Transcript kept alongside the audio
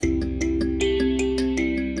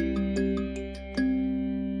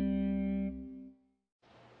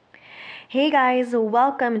Hey guys,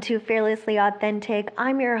 welcome to Fearlessly Authentic.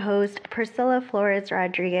 I'm your host, Priscilla Flores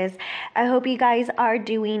Rodriguez. I hope you guys are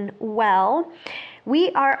doing well.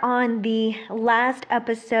 We are on the last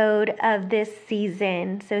episode of this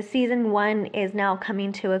season. So season 1 is now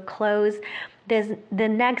coming to a close. The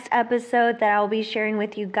next episode that I'll be sharing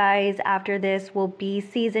with you guys after this will be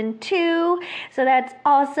season 2. So that's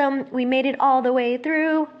awesome. We made it all the way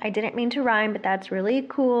through. I didn't mean to rhyme, but that's really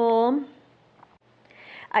cool.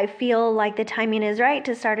 I feel like the timing is right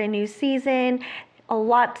to start a new season.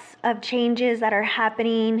 Lots of changes that are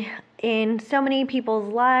happening in so many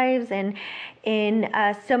people's lives and in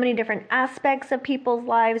so many different aspects of people's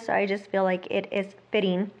lives. So I just feel like it is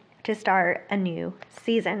fitting to start a new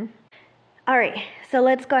season. All right, so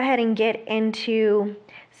let's go ahead and get into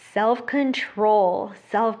self-control.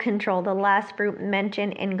 Self-control, the last fruit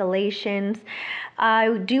mentioned in Galatians.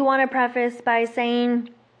 I do want to preface by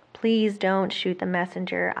saying, please don't shoot the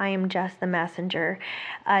messenger. I am just the messenger.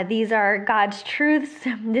 These are God's truths.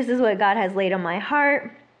 This is what God has laid on my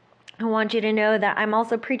heart. I want you to know that I'm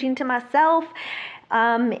also preaching to myself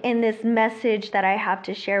in this message that I have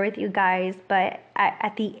to share with you guys. But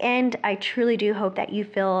at the end, I truly do hope that you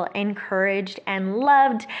feel encouraged and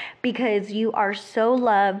loved, because you are so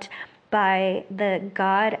loved by the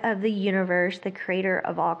God of the universe, the creator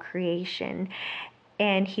of all creation.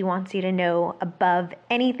 And he wants you to know above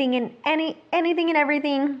anything and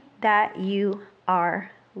everything that you are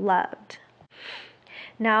loved.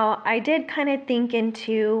 Now, I did kind of think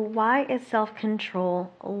into, why is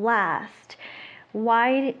self-control last?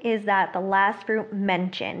 Why is that the last fruit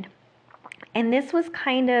mentioned? And this was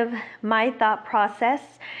kind of my thought process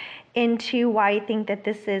into why I think that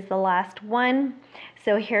this is the last one.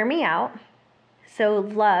 So hear me out. So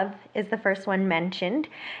love is the first one mentioned.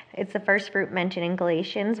 It's the first fruit mentioned in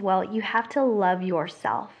Galatians. Well, you have to love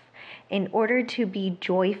yourself in order to be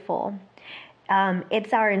joyful.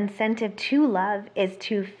 It's our incentive to love is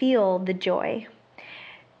to feel the joy.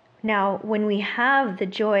 Now, when we have the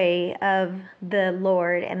joy of the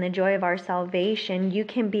Lord and the joy of our salvation, you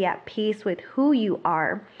can be at peace with who you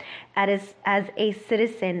are as a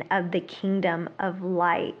citizen of the kingdom of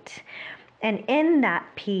light. And in that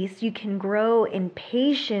peace, you can grow in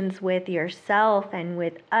patience with yourself and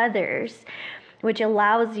with others, which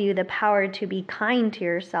allows you the power to be kind to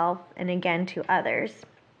yourself and again to others.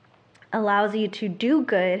 Allows you to do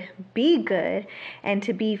good, be good, and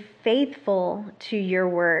to be faithful to your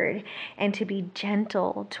word, and to be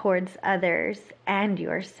gentle towards others and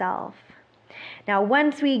yourself. Now,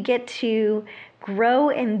 once we get to grow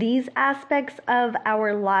in these aspects of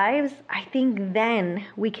our lives, I think then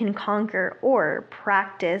we can conquer or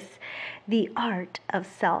practice the art of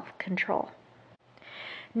self-control.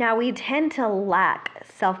 Now, we tend to lack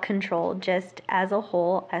self-control just as a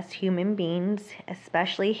whole as human beings,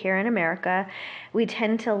 especially here in America. We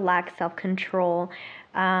tend to lack self-control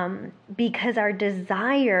because our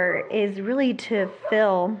desire is really to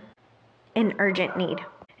fill an urgent need.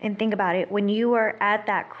 And think about it, when you are at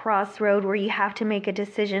that crossroad where you have to make a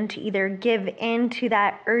decision to either give in to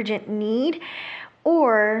that urgent need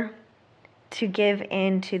or to give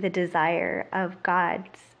in to the desire of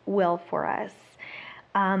God's will for us.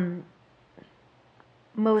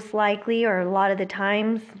 Most likely, or a lot of the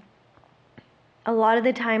times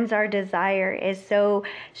our desire is so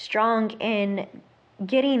strong in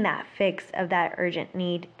getting that fix of that urgent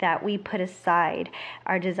need that we put aside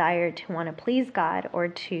our desire to want to please God or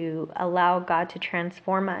to allow God to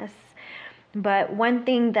transform us. But one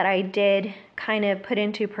thing that I did kind of put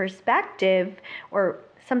into perspective, or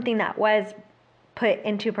something that was put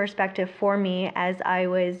into perspective for me as I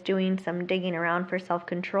was doing some digging around for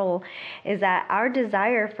self-control, is that our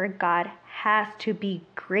desire for God has to be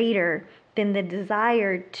greater than the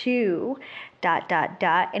desire to ...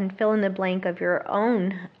 and fill in the blank of your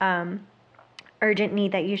own urgent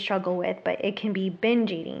need that you struggle with. But it can be binge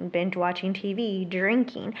eating, binge watching TV,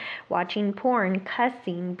 drinking, watching porn,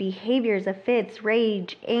 cussing, behaviors of fits,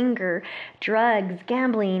 rage, anger, drugs,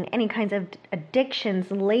 gambling, any kinds of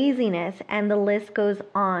addictions, laziness, and the list goes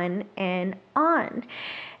on and on.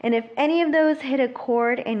 And if any of those hit a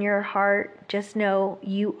chord in your heart, just know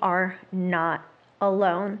you are not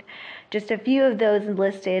alone. Just a few of those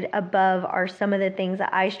listed above are some of the things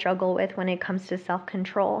that I struggle with when it comes to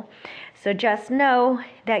self-control. So just know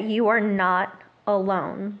that you are not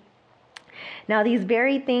alone. Now, these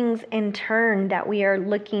very things in turn that we are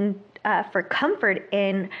looking for comfort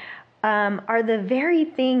in are the very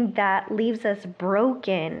thing that leaves us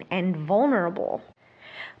broken and vulnerable.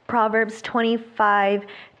 Proverbs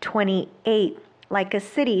 25:28. Like a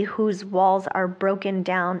city whose walls are broken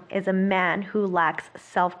down is a man who lacks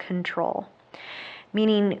self-control.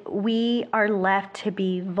 meaning we are left to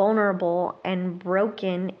be vulnerable and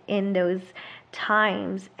broken in those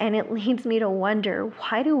times. And it leads me to wonder,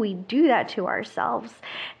 why do we do that to ourselves?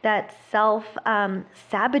 That self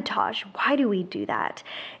sabotage. Why do we do that?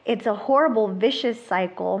 It's a horrible, vicious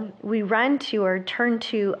cycle. We run to or turn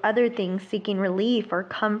to other things seeking relief or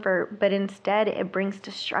comfort, but instead it brings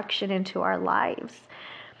destruction into our lives.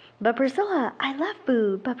 But Priscilla, I love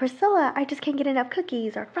food. But Priscilla, I just can't get enough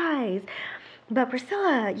cookies or fries. But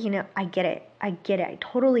Priscilla, I get it. I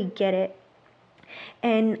totally get it.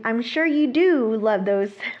 And I'm sure you do love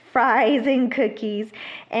those fries and cookies.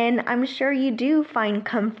 And I'm sure you do find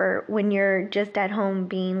comfort when you're just at home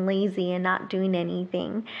being lazy and not doing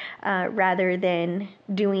anything, rather than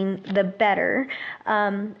doing the better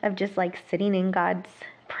of just like sitting in God's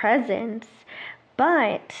presence.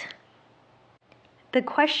 But the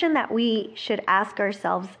question that we should ask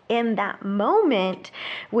ourselves in that moment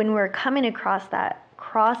when we're coming across that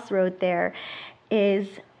crossroad there is,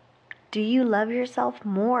 do you love yourself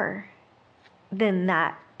more than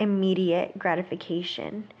that immediate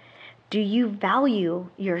gratification? Do you value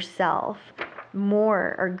yourself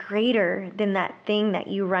more or greater than that thing that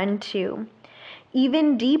you run to?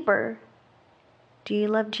 Even deeper, do you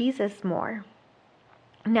love Jesus more?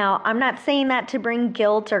 Now, I'm not saying that to bring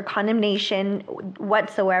guilt or condemnation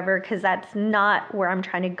whatsoever, because that's not where I'm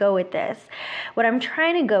trying to go with this. What I'm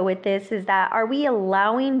trying to go with this is that, are we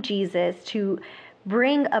allowing Jesus to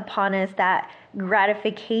bring upon us that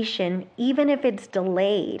gratification, even if it's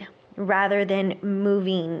delayed, rather than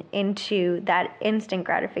moving into that instant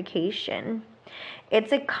gratification?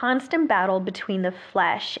 It's a constant battle between the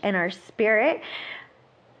flesh and our spirit,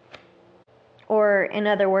 or in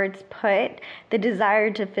other words put, the desire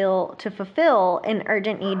to fulfill an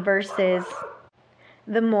urgent need versus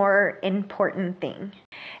the more important thing.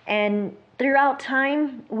 And throughout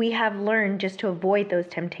time, we have learned just to avoid those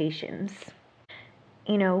temptations.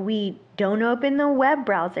 We don't open the web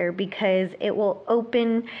browser because it will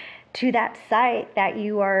open to that site that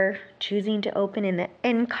you are choosing to open in the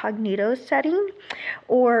incognito setting.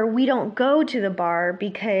 Or we don't go to the bar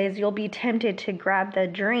because you'll be tempted to grab the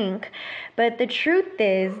drink. But the truth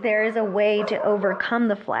is, there is a way to overcome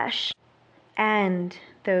the flesh and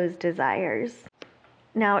those desires.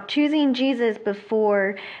 Now, choosing Jesus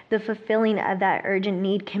before the fulfilling of that urgent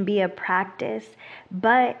need can be a practice,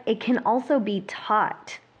 but it can also be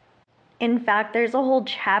taught. In fact, there's a whole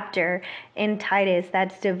chapter in Titus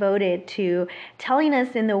that's devoted to telling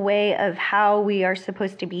us in the way of how we are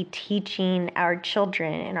supposed to be teaching our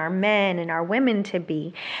children and our men and our women to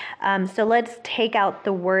be. So let's take out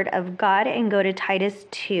the word of God and go to Titus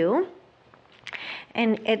 2.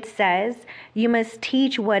 And it says, you must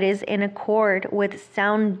teach what is in accord with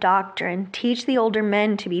sound doctrine. Teach the older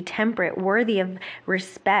men to be temperate, worthy of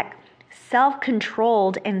respect,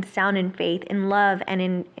 self-controlled, and sound in faith, in love, and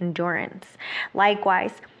in endurance.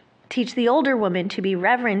 Likewise, teach the older women to be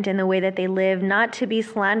reverent in the way that they live, not to be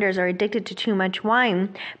slanderers or addicted to too much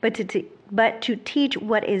wine, but to teach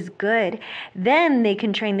what is good. Then they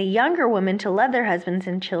can train the younger women to love their husbands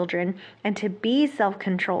and children, and to be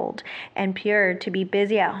self-controlled and pure, to be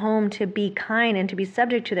busy at home, to be kind, and to be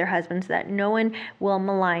subject to their husbands, so that no one will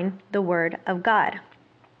malign the word of God.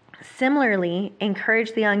 Similarly,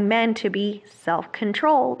 encourage the young men to be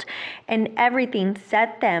self-controlled. In everything,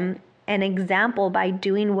 set them an example by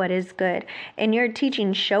doing what is good. In your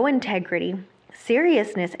teaching, show integrity,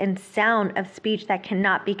 seriousness, and sound of speech that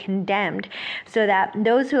cannot be condemned, so that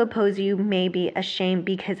those who oppose you may be ashamed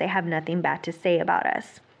because they have nothing bad to say about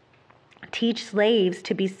us. Teach slaves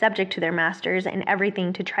to be subject to their masters in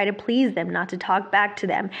everything, to try to please them, not to talk back to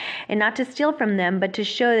them, and not to steal from them, but to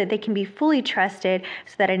show that they can be fully trusted,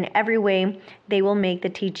 so that in every way they will make the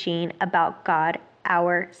teaching about God,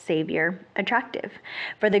 our Savior, attractive.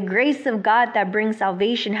 For the grace of God that brings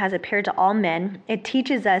salvation has appeared to all men. It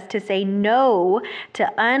teaches us to say no to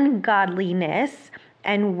ungodliness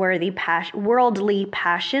and worldly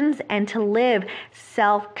passions, and to live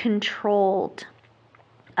self-controlled,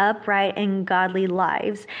 upright, and godly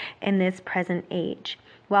lives in this present age,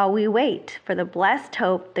 while we wait for the blessed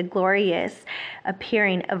hope, the glorious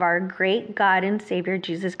appearing of our great God and Savior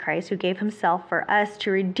Jesus Christ, who gave himself for us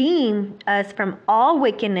to redeem us from all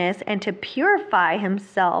wickedness and to purify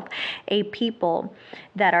himself a people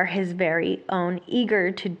that are his very own,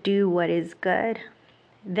 eager to do what is good.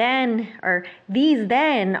 These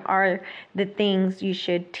then are the things you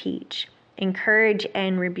should teach. Encourage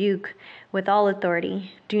and rebuke with all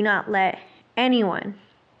authority. Do not let anyone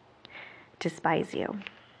despise you.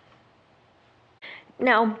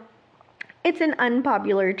 Now, It's an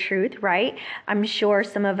unpopular truth, right? I'm sure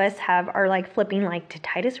some of us are like flipping like, did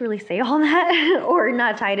Titus really say all that? Or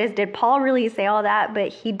not Titus, did Paul really say all that? But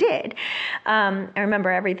he did. I remember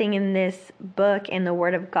everything in this book in the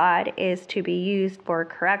Word of God is to be used for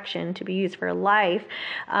correction, to be used for life.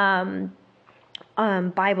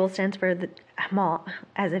 Bible stands for well,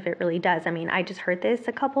 as if it really does. I mean, I just heard this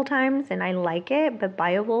a couple times and I like it, but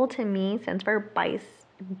Bible to me stands for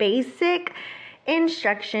basic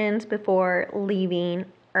instructions before leaving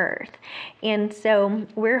earth. And so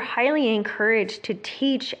we're highly encouraged to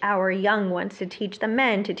teach our young ones, to teach the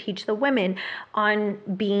men, to teach the women on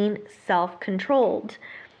being self-controlled.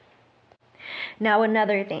 Now,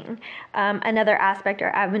 another thing, another aspect or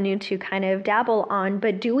avenue to kind of dabble on,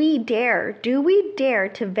 but do we dare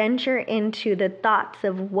to venture into the thoughts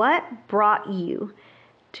of what brought you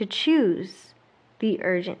to choose the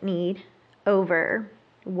urgent need over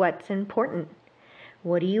what's important?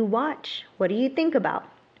 What do you watch? What do you think about?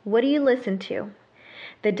 What do you listen to?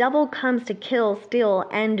 The devil comes to kill, steal,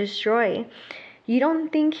 and destroy. You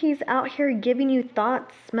don't think he's out here giving you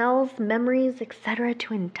thoughts, smells, memories, etc.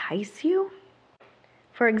 to entice you?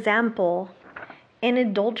 For example, in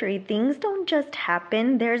adultery, things don't just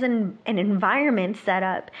happen. There's an environment set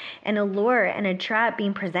up, an allure and a trap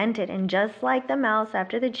being presented. And just like the mouse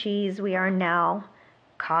after the cheese, we are now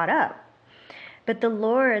caught up. But the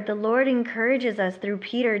Lord encourages us through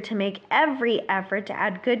Peter to make every effort to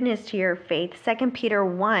add goodness to your faith. 2 Peter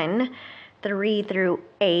 1,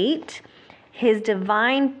 3-8. His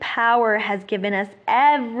divine power has given us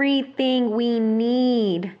everything we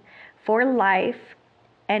need for life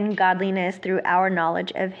and godliness through our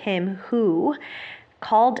knowledge of Him who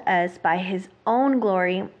called us by His own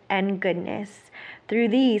glory and goodness. Through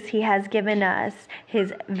these, He has given us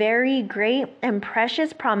His very great and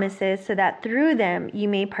precious promises so that through them you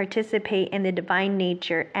may participate in the divine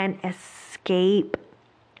nature and escape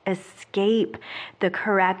the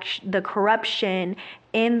corruption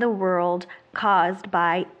in the world caused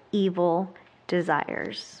by evil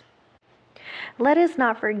desires. Let us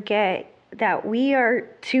not forget that we are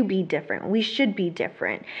to be different. We should be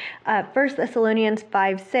different. 1 Thessalonians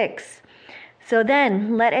 5:6. So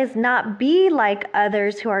then, let us not be like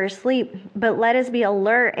others who are asleep, but let us be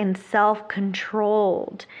alert and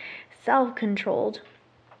self-controlled. Self-controlled.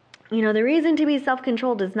 You know, the reason to be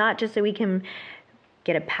self-controlled is not just so we can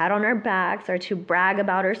get a pat on our backs or to brag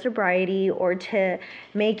about our sobriety or to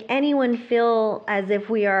make anyone feel as if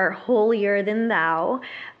we are holier than thou,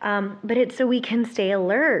 but it's so we can stay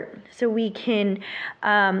alert. So we can,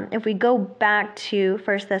 if we go back to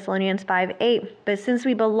 1 Thessalonians 5:8, but since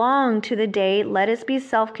we belong to the day, let us be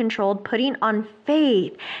self-controlled, putting on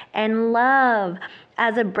faith and love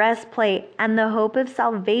as a breastplate and the hope of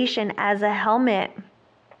salvation as a helmet.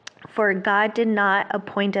 For God did not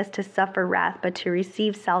appoint us to suffer wrath, but to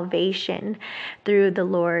receive salvation through the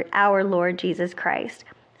Lord, our Lord Jesus Christ.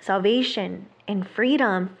 Salvation and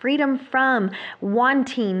freedom from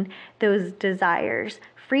wanting those desires,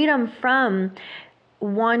 freedom from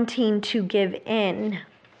wanting to give in.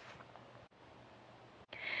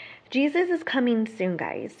 Jesus is coming soon,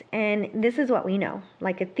 guys, and this is what we know.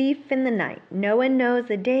 Like a thief in the night. No one knows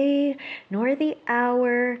the day nor the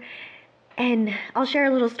hour. And I'll share a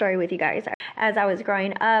little story with you guys. As I was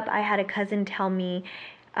growing up, I had a cousin tell me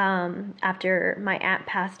after my aunt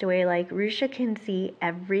passed away, like, Rusha can see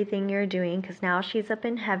everything you're doing because now she's up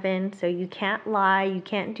in heaven, so you can't lie, you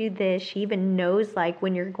can't do this. She even knows like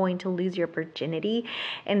when you're going to lose your virginity.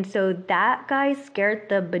 And so that guy scared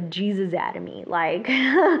the bejesus out of me. Like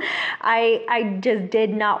I just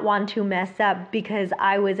did not want to mess up because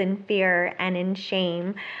I was in fear and in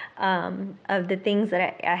shame of the things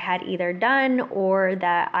that I had either done or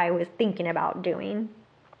that I was thinking about doing.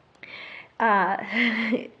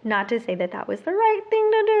 Not to say that was the right thing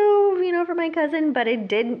to do, you know, for my cousin, but it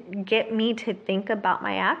did get me to think about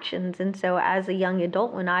my actions. And so as a young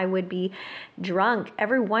adult, when I would be drunk,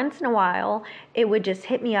 every once in a while, it would just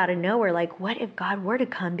hit me out of nowhere. Like, what if God were to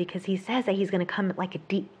come? Because He says that He's going to come like a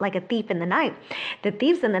thief in the night. The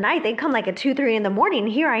thieves in the night, they come like at 2-3 in the morning.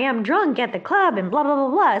 Here I am drunk at the club and blah, blah, blah,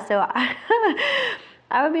 blah. So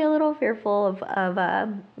I would be a little fearful of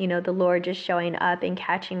you know, the Lord just showing up and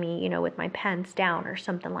catching me, you know, with my pants down or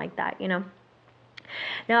something like that, you know.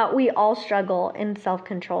 Now, we all struggle in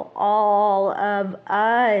self-control, all of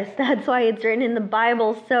us. That's why it's written in the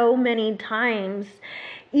Bible so many times.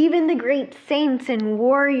 Even the great saints and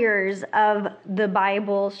warriors of the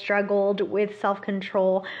Bible struggled with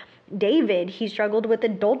self-control. David, he struggled with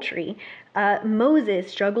adultery. Moses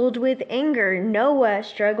struggled with anger. Noah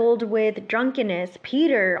struggled with drunkenness.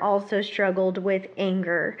 Peter also struggled with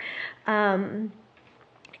anger.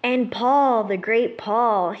 And Paul, the great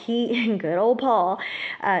Paul, good old Paul,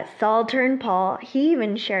 Saul turned Paul, he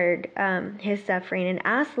even shared his suffering and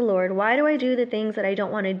asked the Lord, why do I do the things that I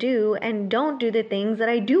don't want to do and don't do the things that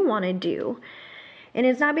I do want to do? And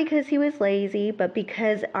it's not because he was lazy, but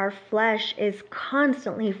because our flesh is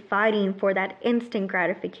constantly fighting for that instant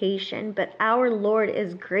gratification. But our Lord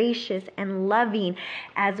is gracious and loving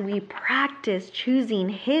as we practice choosing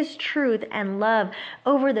his truth and love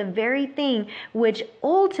over the very thing which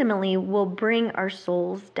ultimately will bring our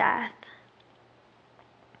soul's death.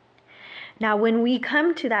 Now, when we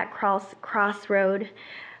come to that crossroad,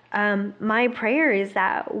 my prayer is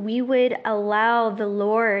that we would allow the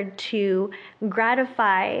Lord to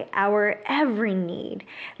gratify our every need.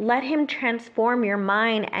 Let him transform your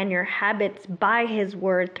mind and your habits by his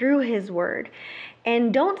word, through his word.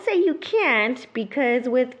 And don't say you can't, because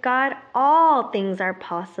with God, all things are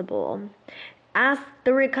possible. Ask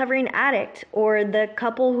the recovering addict or the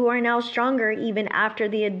couple who are now stronger even after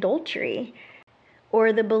the adultery,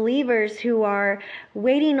 or the believers who are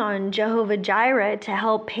waiting on Jehovah Jireh to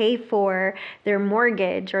help pay for their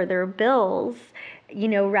mortgage or their bills,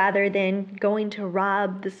 rather than going to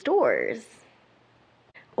rob the stores.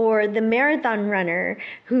 Or the marathon runner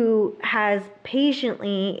who has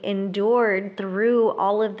patiently endured through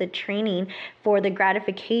all of the training for the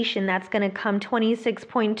gratification that's going to come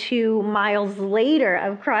 26.2 miles later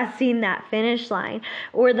of crossing that finish line.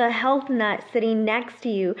 Or the health nut sitting next to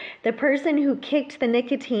you, the person who kicked the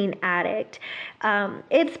nicotine addict.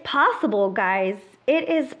 It's possible, guys. It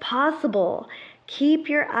is possible. Keep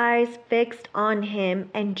your eyes fixed on him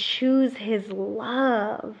and choose his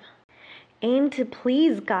love. Aim to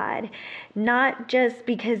please God, not just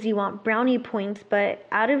because you want brownie points, but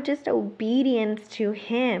out of just obedience to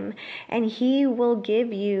him. And he will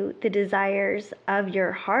give you the desires of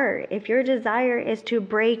your heart. If your desire is to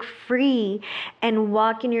break free and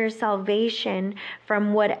walk in your salvation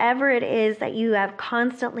from whatever it is that you have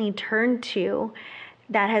constantly turned to,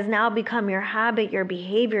 that has now become your habit, your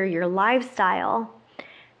behavior, your lifestyle,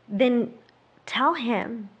 then tell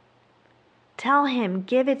him. Tell him,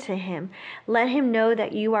 give it to him. Let him know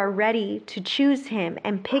that you are ready to choose him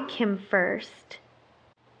and pick him first.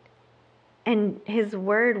 And his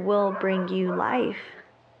word will bring you life.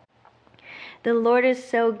 The Lord is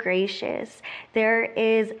so gracious. There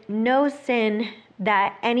is no sin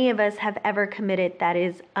that any of us have ever committed that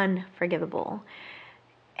is unforgivable.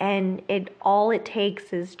 And all it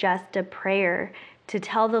takes is just a prayer to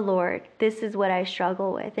tell the Lord, this is what I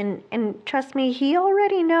struggle with. And trust me, he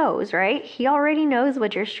already knows, right? He already knows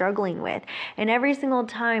what you're struggling with. And every single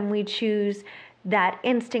time we choose that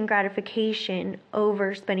instant gratification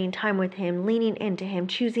over spending time with him, leaning into him,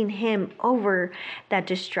 choosing him over that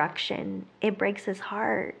destruction, it breaks his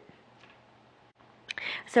heart.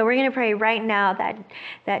 So we're going to pray right now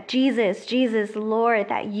that Jesus, Lord,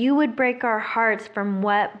 that you would break our hearts from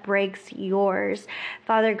what breaks yours.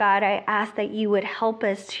 Father God, I ask that you would help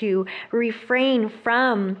us to refrain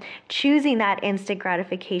from choosing that instant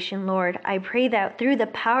gratification, Lord. I pray that through the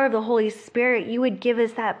power of the Holy Spirit, you would give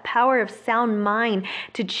us that power of sound mind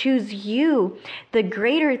to choose you, the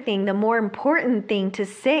greater thing, the more important thing, to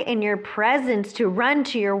sit in your presence, to run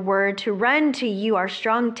to your word, to run to you, our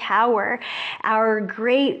strong tower. Our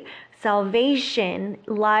great salvation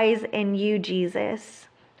lies in you, Jesus.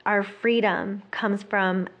 Our freedom comes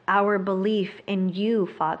from our belief in you,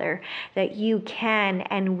 Father, that you can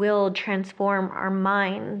and will transform our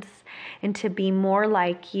minds and to be more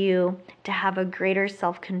like you, to have a greater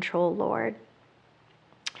self-control, Lord.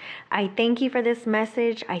 I thank you for this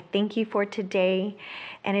message. I thank you for today.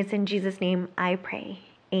 And it's in Jesus' name I pray.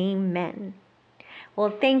 Amen. Well,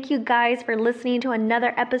 thank you guys for listening to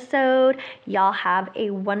another episode. Y'all have a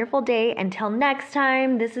wonderful day. Until next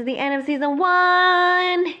time, this is the end of season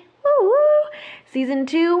 1. Woo-woo. Season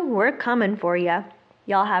 2, we're coming for you.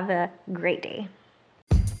 Y'all have a great day.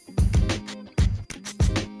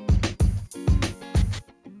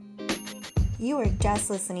 You are just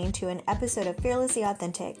listening to an episode of Fearlessly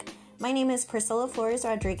Authentic. My name is Priscilla Flores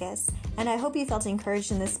Rodriguez, and I hope you felt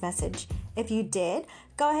encouraged in this message. If you did,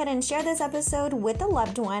 go ahead and share this episode with a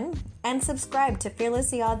loved one and subscribe to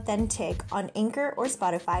Fearlessly Authentic on Anchor or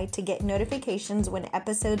Spotify to get notifications when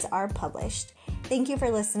episodes are published. Thank you for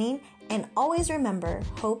listening, and always remember,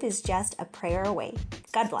 hope is just a prayer away.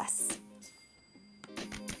 God bless.